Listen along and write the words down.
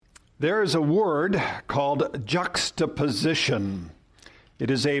There is a word called juxtaposition.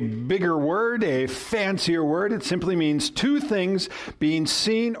 It is a bigger word, a fancier word. It simply means two things being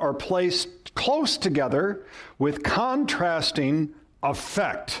seen or placed close together with contrasting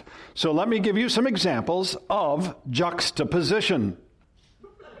effect. So let me give you some examples of juxtaposition.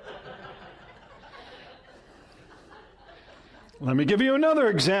 Let me give you another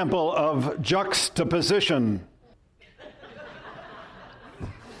example of juxtaposition.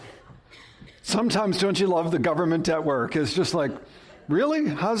 Sometimes don't you love the government at work? It's just like, really?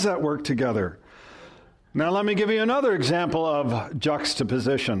 How does that work together? Now let me give you another example of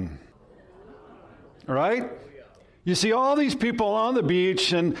juxtaposition. All right? You see all these people on the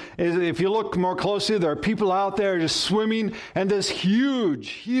beach, and if you look more closely, there are people out there just swimming, and this huge,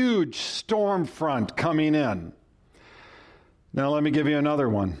 huge storm front coming in. Now let me give you another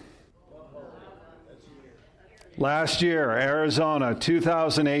one. Last year, Arizona,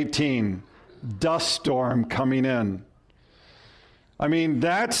 2018, dust storm coming in. I mean,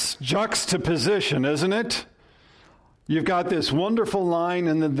 that's juxtaposition, isn't it? You've got this wonderful line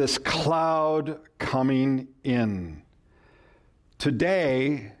and then this cloud coming in.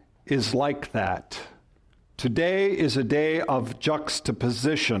 Today is like that. Today is a day of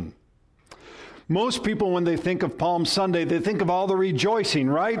juxtaposition. Most people, when they think of Palm Sunday, they think of all the rejoicing,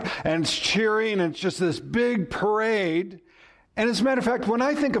 right? And it's cheering, and it's just this big parade. And as a matter of fact, when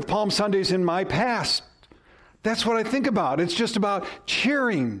I think of Palm Sundays in my past, that's what I think about. It's just about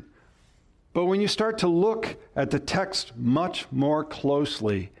cheering. But when you start to look at the text much more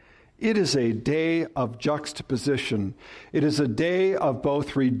closely, it is a day of juxtaposition. It is a day of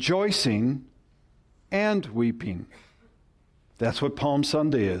both rejoicing and weeping. That's what Palm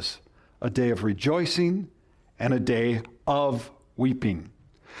Sunday is. A day of rejoicing and a day of weeping.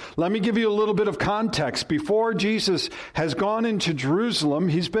 Let me give you a little bit of context. Before Jesus has gone into Jerusalem,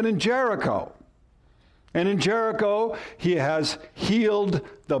 he's been in Jericho. And in Jericho, he has healed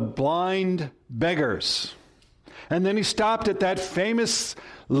the blind beggars. And then he stopped at that famous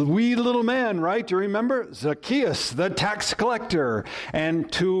wee little man, right? Do you remember? Zacchaeus, the tax collector. And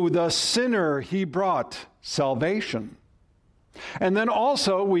to the sinner, he brought salvation. And then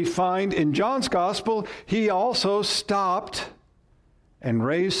also we find in John's gospel, he also stopped and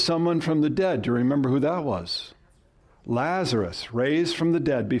raised someone from the dead. Do you remember who that was? Lazarus, raised from the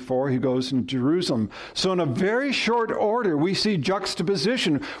dead before he goes into Jerusalem. So in a very short order, we see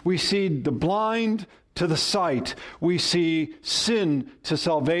juxtaposition. We see the blind to the sight. We see sin to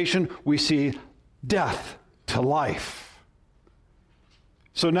salvation. We see death to life.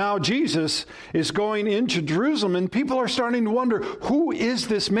 So now Jesus is going into Jerusalem, and people are starting to wonder, who is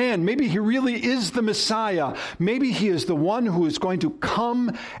this man? Maybe he really is the Messiah. Maybe he is the one who is going to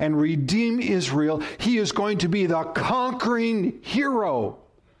come and redeem Israel. He is going to be the conquering hero.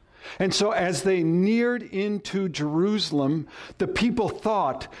 And so as they neared into Jerusalem, the people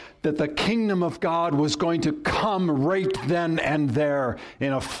thought that the kingdom of God was going to come right then and there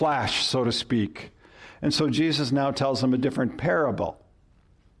in a flash, so to speak. And so Jesus now tells them a different parable.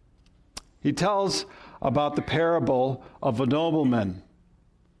 He tells about the parable of a nobleman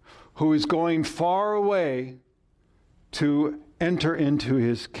who is going far away to enter into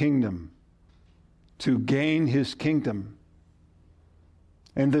his kingdom, to gain his kingdom.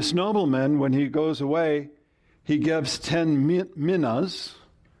 And this nobleman, when he goes away, he gives 10 minas,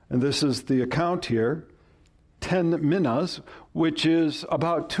 and this is the account here, 10 minas, which is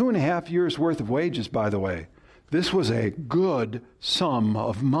about 2.5 years' worth of wages, by the way. This was a good sum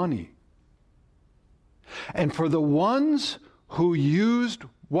of money. And for the ones who used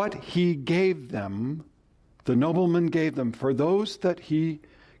what he gave them, the nobleman gave them, for those that he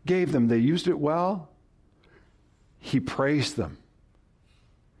gave them, they used it well, he praised them.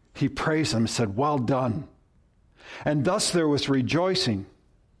 He praised them and said, "Well done." And thus there was rejoicing.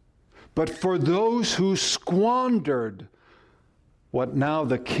 But for those who squandered what now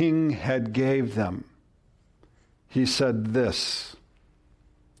the king had gave them, he said this.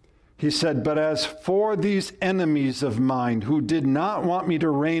 He said, "But as for these enemies of mine who did not want me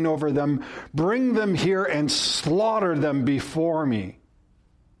to reign over them, bring them here and slaughter them before me."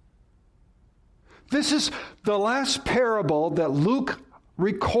 This is the last parable that Luke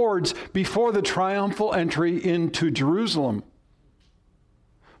records before the triumphal entry into Jerusalem.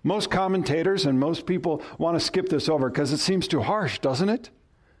 Most commentators and most people want to skip this over because it seems too harsh, doesn't it?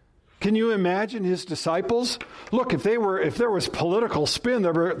 Can you imagine his disciples? Look, if there was political spin,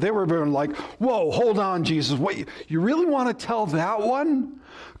 they were like, "Whoa, hold on, Jesus. Wait, you really want to tell that one?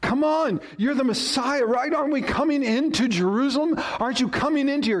 Come on, you're the Messiah, right? Aren't we coming into Jerusalem? Aren't you coming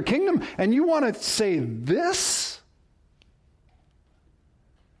into your kingdom? And you want to say this?"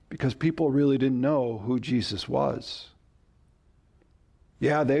 because people really didn't know who Jesus was.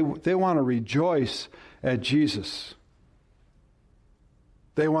 Yeah, they want to rejoice at Jesus.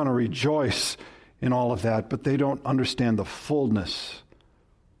 They want to rejoice in all of that, but they don't understand the fullness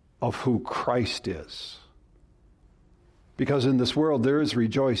of who Christ is. Because in this world there is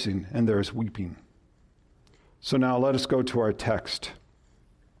rejoicing and there is weeping. So now let us go to our text.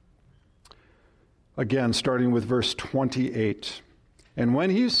 Again, starting with verse 28. And when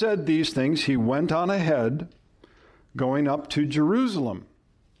he said these things, he went on ahead, going up to Jerusalem.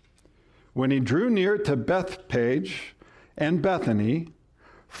 When he drew near to Bethphage and Bethany,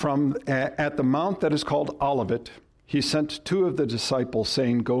 at the mount that is called Olivet, he sent two of the disciples,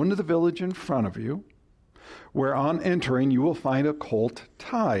 saying, Go into the village in front of you, where on entering you will find a colt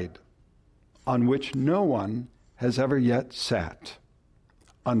tied, on which no one has ever yet sat.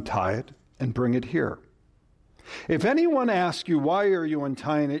 Untie it and bring it here. If anyone asks you, Why are you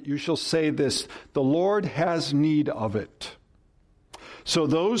untying it? You shall say this, The Lord has need of it. So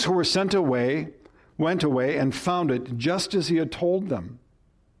those who were sent away went away and found it just as he had told them.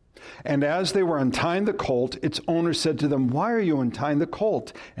 And as they were untying the colt, its owner said to them, Why are you untying the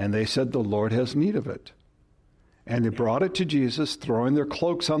colt? And they said, The Lord has need of it. And they brought it to Jesus, throwing their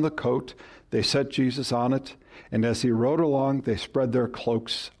cloaks on the coat. They set Jesus on it, and as he rode along, they spread their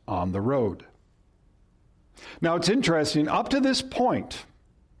cloaks on the road. Now it's interesting, up to this point,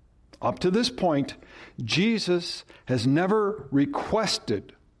 Jesus has never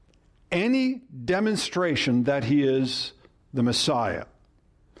requested any demonstration that he is the Messiah.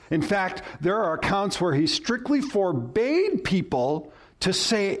 In fact, there are accounts where he strictly forbade people to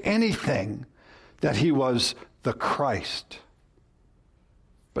say anything that he was the Christ.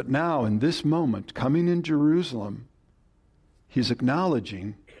 But now, in this moment, coming in Jerusalem, he's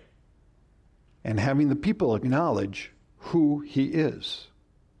acknowledging and having the people acknowledge who he is.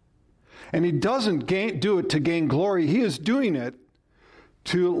 And he doesn't do it to gain glory. He is doing it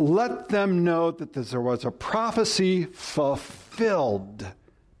to let them know that there was a prophecy fulfilled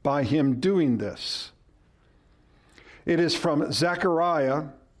by him doing this. It is from Zechariah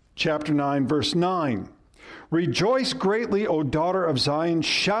chapter 9, verse 9. Rejoice greatly, O daughter of Zion.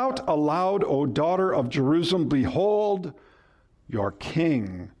 Shout aloud, O daughter of Jerusalem. Behold, your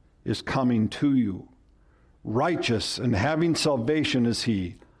king is coming to you. Righteous and having salvation is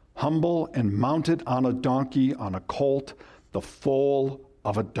he, humble and mounted on a donkey, on a colt, the foal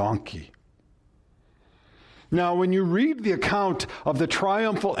of a donkey. Now, when you read the account of the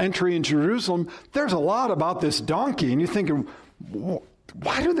triumphal entry in Jerusalem, there's a lot about this donkey, and you're thinking,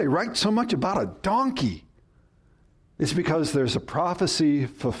 why do they write so much about a donkey? It's because there's a prophecy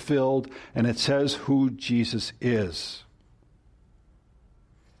fulfilled, and it says who Jesus is.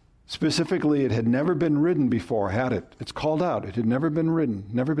 Specifically, it had never been ridden before, had it? It's called out. It had never been ridden,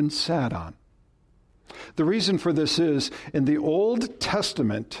 never been sat on. The reason for this is, in the Old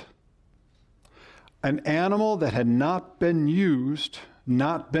Testament, an animal that had not been used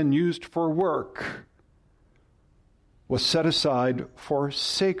for work, was set aside for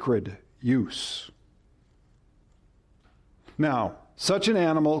sacred use. Now, such an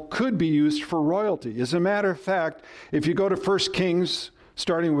animal could be used for royalty. As a matter of fact, if you go to 1 Kings,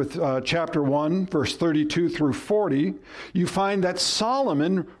 starting with chapter 1, verse 32 through 40, you find that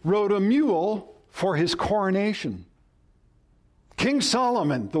Solomon rode a mule for his coronation. King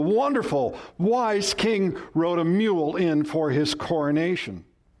Solomon, the wonderful, wise king, rode a mule in for his coronation.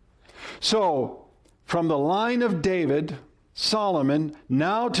 So, from the line of David, Solomon,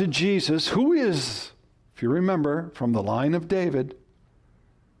 now to Jesus, who is, if you remember, from the line of David,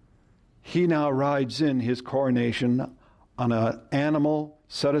 he now rides in his coronation on an animal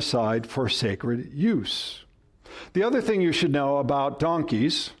set aside for sacred use. The other thing you should know about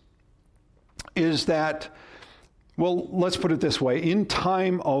donkeys is that, well, let's put it this way. In a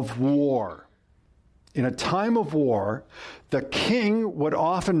time of war, the king would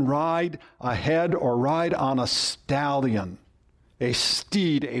often ride ahead or ride on a stallion, a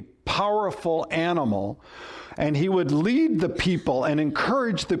steed, a powerful animal, and he would lead the people and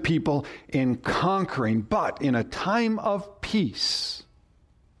encourage the people in conquering. But in a time of peace,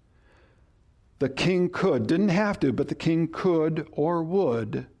 the king didn't have to, but the king could or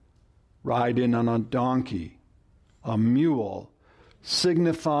would ride in on a donkey, a mule,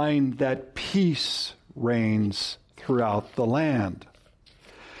 signifying that peace reigns throughout the land.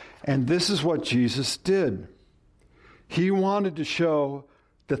 And this is what Jesus did. He wanted to show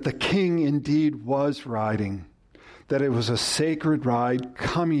that the king indeed was riding, that it was a sacred ride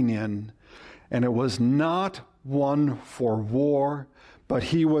coming in, and it was not one for war, but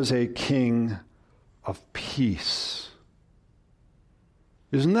he was a king of peace.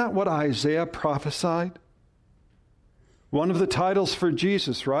 Isn't that what Isaiah prophesied? One of the titles for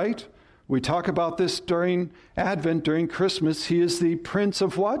Jesus, right? We talk about this during Advent, during Christmas. He is the Prince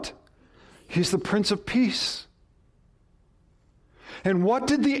of what? He's the Prince of Peace. And what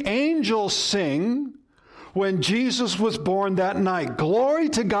did the angels sing when Jesus was born that night? Glory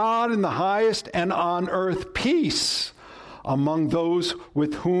to God in the highest, and on earth peace among those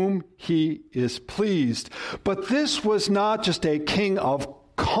with whom he is pleased. But this was not just a king of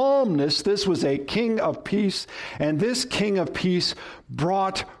calmness. This was a king of peace, and this king of peace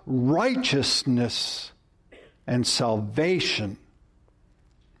brought righteousness and salvation.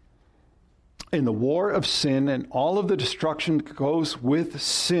 In the war of sin and all of the destruction that goes with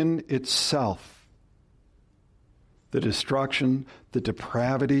sin itself, the destruction, the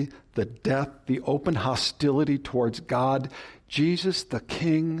depravity, the death, the open hostility towards God, Jesus, the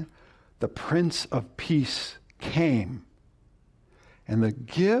King, the Prince of Peace, came. And the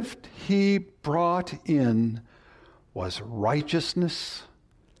gift he brought in was righteousness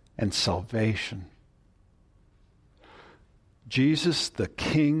and salvation. Jesus, the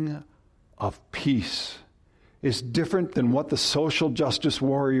King of Peace, is different than what the social justice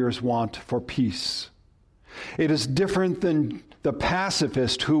warriors want for peace. It is different than the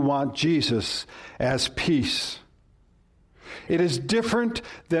pacifists who want Jesus as peace. It is different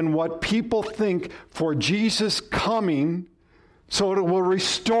than what people think for Jesus coming so it will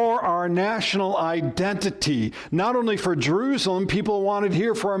restore our national identity. Not only for Jerusalem, people want it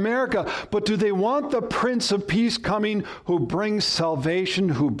here for America, but do they want the Prince of Peace coming who brings salvation,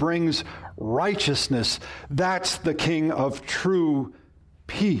 who brings righteousness? That's the King of true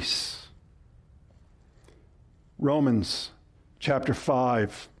peace. Romans chapter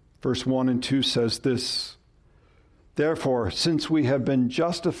 5, verse 1 and 2 says this: Therefore, since we have been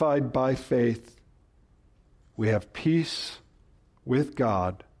justified by faith, we have peace with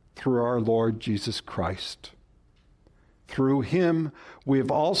God through our Lord Jesus Christ. Through him, we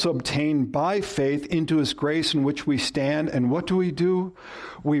have also obtained by faith into his grace in which we stand. And what do?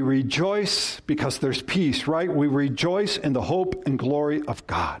 We rejoice because there's peace, right? We rejoice in the hope and glory of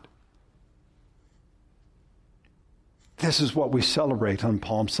God. This is what we celebrate on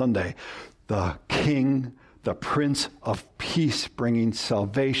Palm Sunday. The King, the Prince of Peace, bringing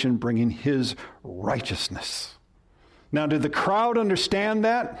salvation, bringing his righteousness. Now, did the crowd understand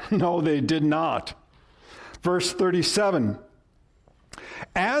that? No, they did not. Verse 37,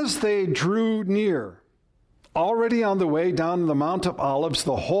 as they drew near, already on the way down the Mount of Olives,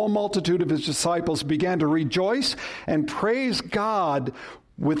 the whole multitude of his disciples began to rejoice and praise God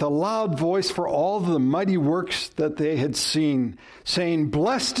with a loud voice for all the mighty works that they had seen, saying,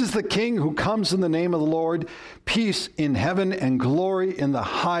 Blessed is the King who comes in the name of the Lord, peace in heaven and glory in the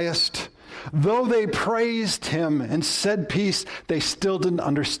highest. Though they praised him and said peace, they still didn't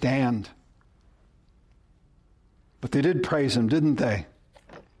understand. But they did praise him, didn't they?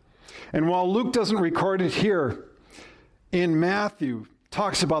 And while Luke doesn't record it here, in Matthew,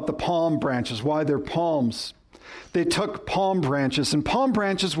 talks about the palm branches, why they're palms. They took palm branches, and palm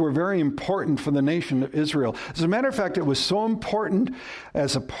branches were very important for the nation of Israel. As a matter of fact, it was so important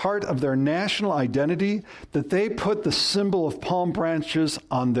as a part of their national identity that they put the symbol of palm branches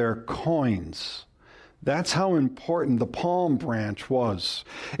on their coins. That's how important the palm branch was.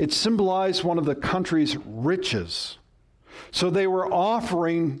 It symbolized one of the country's riches. So they were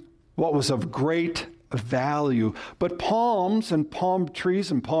offering what was of great value. But palms and palm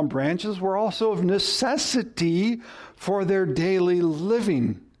trees and palm branches were also of necessity for their daily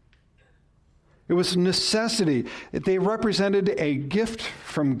living. It was a necessity. They represented a gift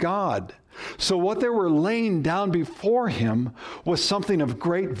from God. So what they were laying down before him was something of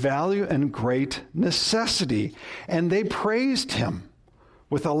great value and great necessity. And they praised him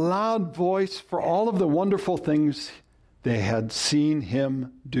with a loud voice for all of the wonderful things they had seen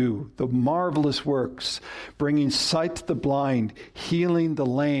him do, the marvelous works, bringing sight to the blind, healing the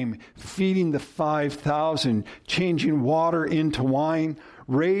lame, feeding the 5,000, changing water into wine,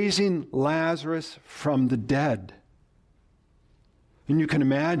 raising Lazarus from the dead. And you can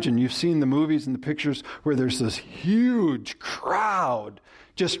imagine, you've seen the movies and the pictures where there's this huge crowd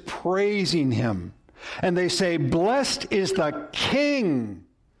just praising him. And they say, Blessed is the King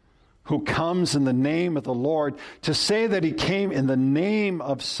who comes in the name of the Lord. To say that he came in the name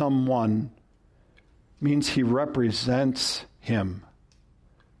of someone means he represents him.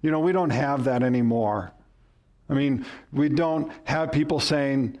 You know, we don't have that anymore. I mean, we don't have people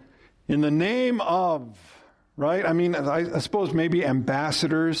saying, in the name of, right? I mean, I suppose maybe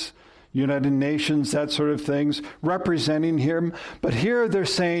ambassadors, United Nations, that sort of things, representing him. But here they're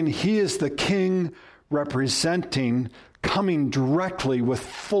saying he is the King representing coming directly with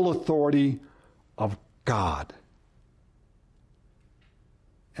full authority of God.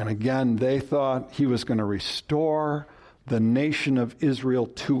 And again, they thought he was going to restore the nation of Israel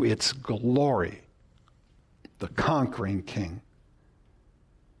to its glory, the conquering king.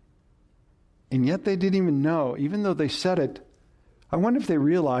 And yet they didn't even know, even though they said it, I wonder if they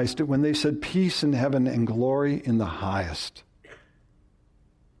realized it when they said peace in heaven and glory in the highest.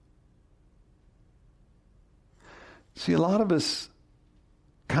 See, a lot of us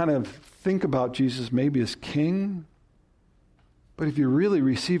kind of think about Jesus maybe as king, but if you really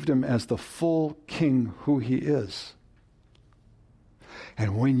received him as the full king who he is,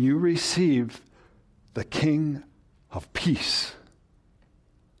 and when you receive the King of peace,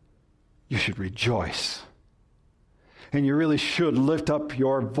 you should rejoice. And you really should lift up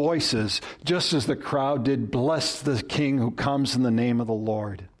your voices, just as the crowd did, bless the King who comes in the name of the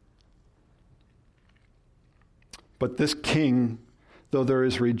Lord. But this king, though there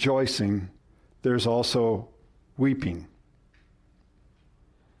is rejoicing, there's also weeping.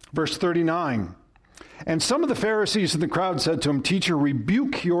 Verse 39, and some of the Pharisees in the crowd said to him, Teacher,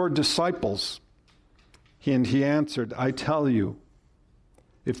 rebuke your disciples. And he answered, I tell you,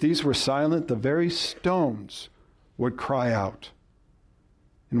 if these were silent, the very stones would cry out.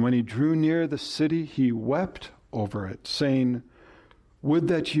 And when he drew near the city, he wept over it, saying, Would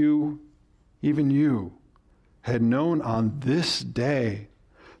that you, even you, had known on this day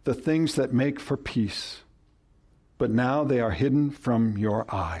the things that make for peace, but now they are hidden from your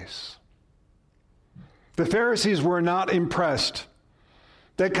eyes. The Pharisees were not impressed.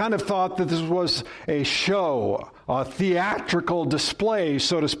 They kind of thought that this was a show, a theatrical display,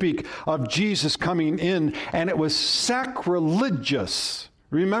 so to speak, of Jesus coming in, and it was sacrilegious.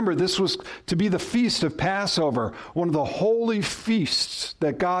 Remember, this was to be the feast of Passover, one of the holy feasts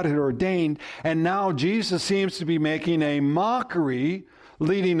that God had ordained, and now Jesus seems to be making a mockery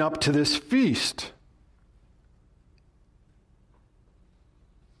leading up to this feast.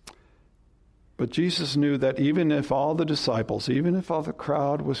 But Jesus knew that even if all the disciples, even if all the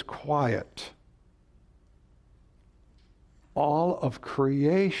crowd was quiet, all of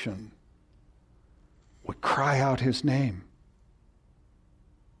creation would cry out his name.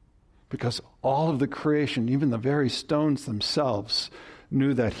 Because all of the creation, even the very stones themselves,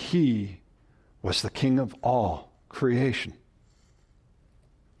 knew that he was the King of all creation.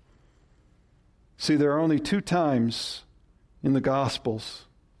 See, there are only 2 times in the Gospels,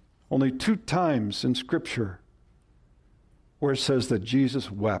 only 2 times in Scripture, where it says that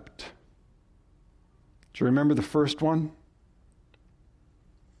Jesus wept. Do you remember the first one?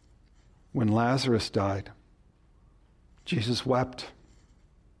 When Lazarus died, Jesus wept.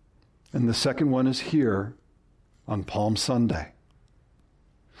 And the second one is here on Palm Sunday.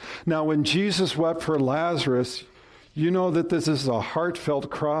 Now, when Jesus wept for Lazarus, you know that this is a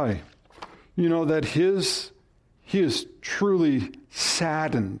heartfelt cry. You know that he is truly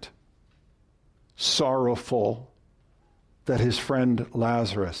saddened, sorrowful that his friend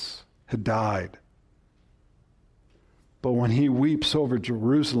Lazarus had died. But when he weeps over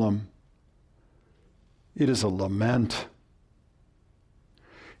Jerusalem, it is a lament.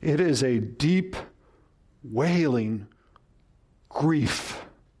 It is a deep, wailing grief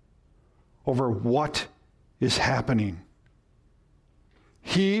over what is happening.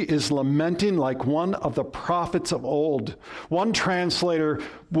 He is lamenting like one of the prophets of old. One translator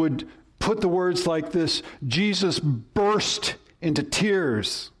would put the words like this: Jesus burst into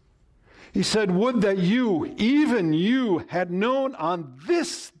tears. He said, Would that you, even you, had known on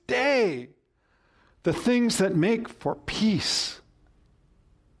this day the things that make for peace.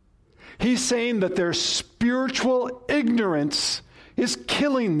 He's saying that their spiritual ignorance is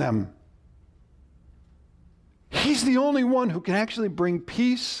killing them. He's the only one who can actually bring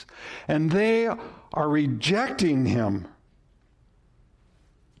peace, and they are rejecting him.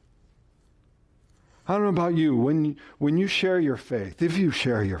 I don't know about you, when you share your faith, if you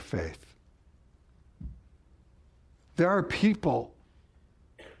share your faith, there are people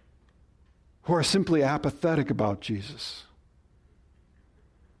who are simply apathetic about Jesus.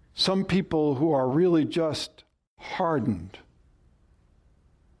 Some people who are really just hardened.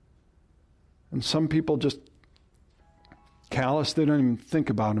 And some people just callous, they don't even think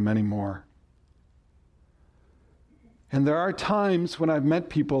about him anymore. And there are times when I've met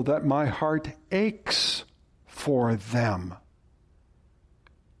people that my heart aches for them.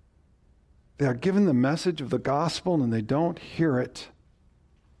 They are given the message of the gospel and they don't hear it.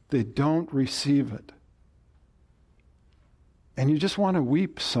 They don't receive it. And you just want to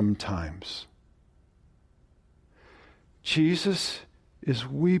weep sometimes. Jesus is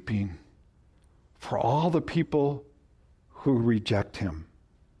weeping for all the people who reject him.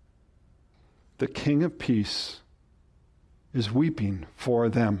 The King of Peace is weeping for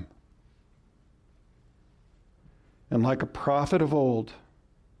them. And like a prophet of old,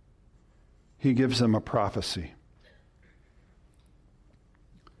 he gives them a prophecy.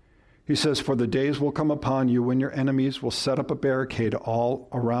 He says, "For the days will come upon you when your enemies will set up a barricade all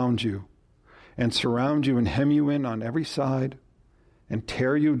around you and surround you and hem you in on every side and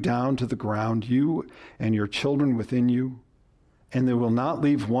tear you down to the ground, you and your children within you, and they will not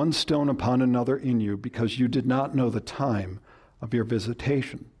leave one stone upon another in you, because you did not know the time of your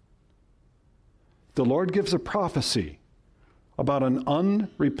visitation." The Lord gives a prophecy about an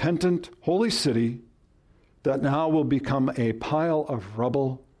unrepentant holy city that now will become a pile of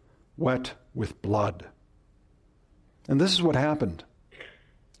rubble wet with blood. And this is what happened.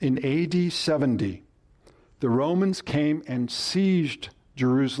 In AD 70, the Romans came and sieged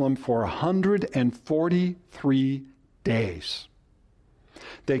Jerusalem for 143 days.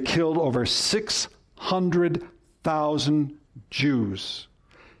 They killed over 600,000 Jews,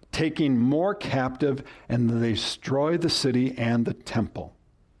 taking more captive, and they destroyed the city and the temple.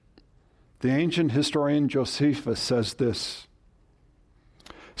 The ancient historian Josephus says this: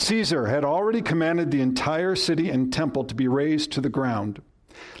 Caesar had already commanded the entire city and temple to be razed to the ground,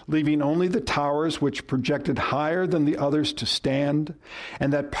 leaving only the towers which projected higher than the others to stand,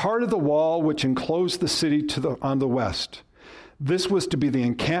 and that part of the wall which enclosed the city on the west. This was to be the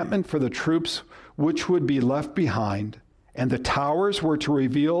encampment for the troops which would be left behind, and the towers were to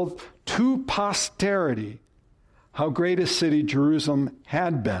reveal to posterity how great a city Jerusalem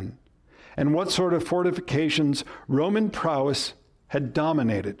had been, and what sort of fortifications Roman prowess had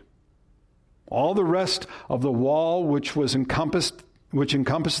dominated. All the rest of the wall which encompassed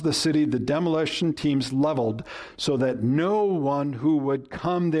the city, the demolition teams leveled, so that no one who would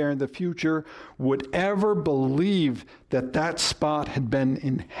come there in the future would ever believe that that spot had been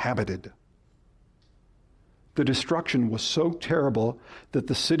inhabited. The destruction was so terrible that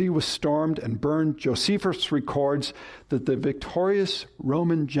the city was stormed and burned. Josephus records that the victorious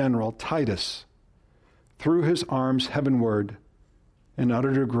Roman general Titus threw his arms heavenward and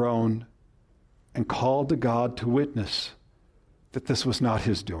uttered a groan and called to God to witness that this was not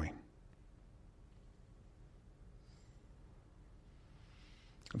his doing.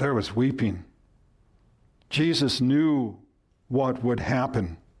 There was weeping. Jesus knew what would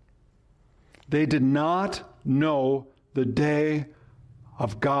happen. They did not know the day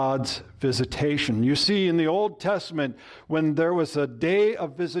of God's visitation. You see, in the Old Testament, when there was a day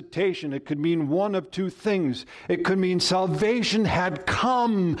of visitation, it could mean one of two things. It could mean salvation had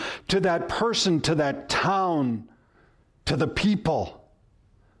come to that person, to that town, to the people.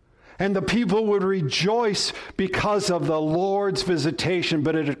 And the people would rejoice because of the Lord's visitation,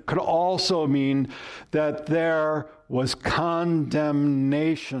 but it could also mean that there was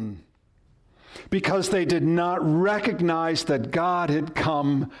condemnation, because they did not recognize that God had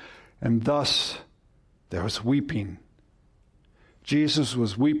come, and thus there was weeping. Jesus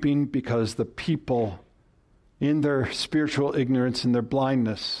was weeping because the people, in their spiritual ignorance and their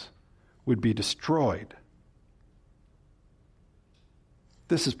blindness, would be destroyed.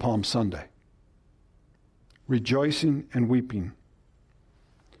 This is Palm Sunday. Rejoicing and weeping.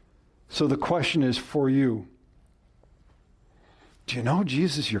 So the question is for you: do you know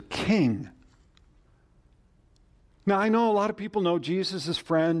Jesus, your King? Now, I know a lot of people know Jesus as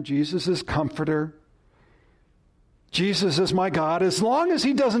friend, Jesus as comforter, Jesus as my God. As long as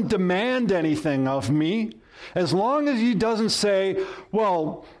he doesn't demand anything of me, as long as he doesn't say,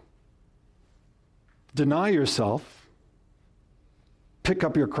 well, deny yourself, pick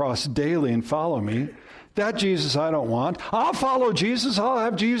up your cross daily and follow me. That Jesus I don't want. I'll follow Jesus. I'll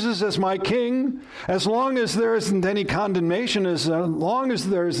have Jesus as my King. As long as there isn't any condemnation, as long as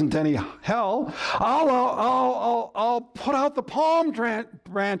there isn't any hell, I'll put out the palm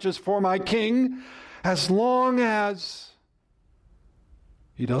branches for my King, as long as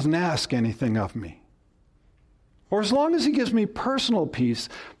he doesn't ask anything of me. Or as long as he gives me personal peace,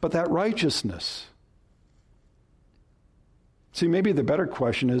 but that righteousness. See, maybe the better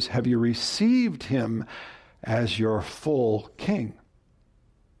question is, have you received him as your full King?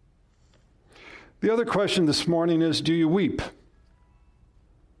 The other question this morning is, do you weep?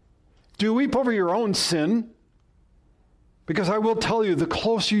 Do you weep over your own sin? Because I will tell you, the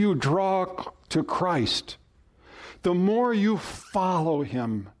closer you draw to Christ, the more you follow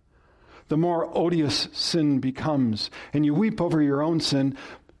him, the more odious sin becomes. And you weep over your own sin.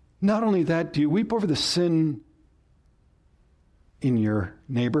 Not only that, do you weep over the sin in your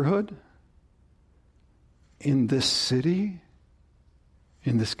neighborhood, in this city,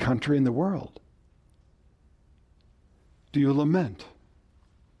 in this country, in the world? Do you lament?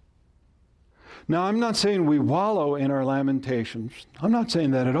 Now, I'm not saying we wallow in our lamentations. I'm not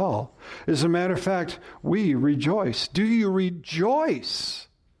saying that at all. As a matter of fact, we rejoice. Do you rejoice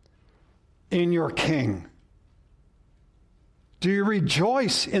in your King? Do you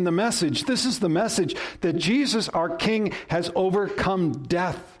rejoice in the message? This is the message that Jesus, our King, has overcome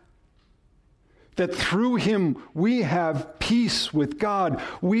death. That through him we have peace with God.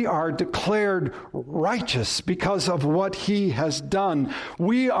 We are declared righteous because of what he has done.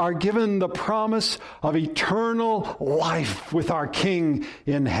 We are given the promise of eternal life with our King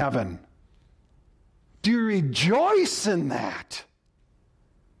in heaven. Do you rejoice in that?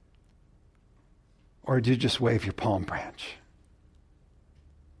 Or do you just wave your palm branch?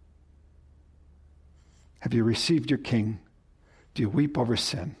 Have you received your King? Do you weep over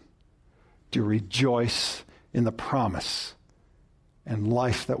sin? Do you rejoice in the promise and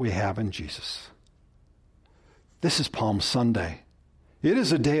life that we have in Jesus? This is Palm Sunday. It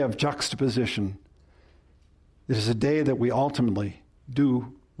is a day of juxtaposition. It is a day that we ultimately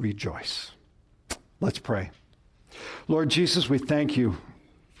do rejoice. Let's pray. Lord Jesus, we thank you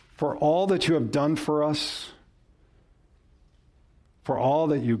for all that you have done for us, for all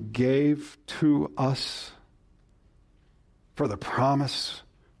that you gave to us, for the promise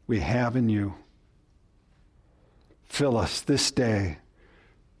we have in you. Fill us this day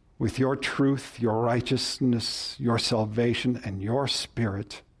with your truth, your righteousness, your salvation, and your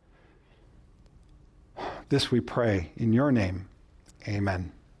Spirit. This we pray in your name.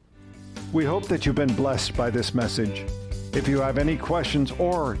 Amen. We hope that you've been blessed by this message. If you have any questions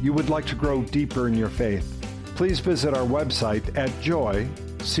or you would like to grow deeper in your faith, please visit our website at joyccc.com.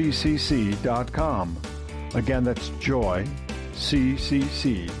 Again, that's joyccc.com.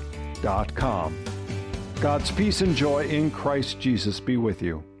 God's peace and joy in Christ Jesus be with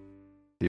you.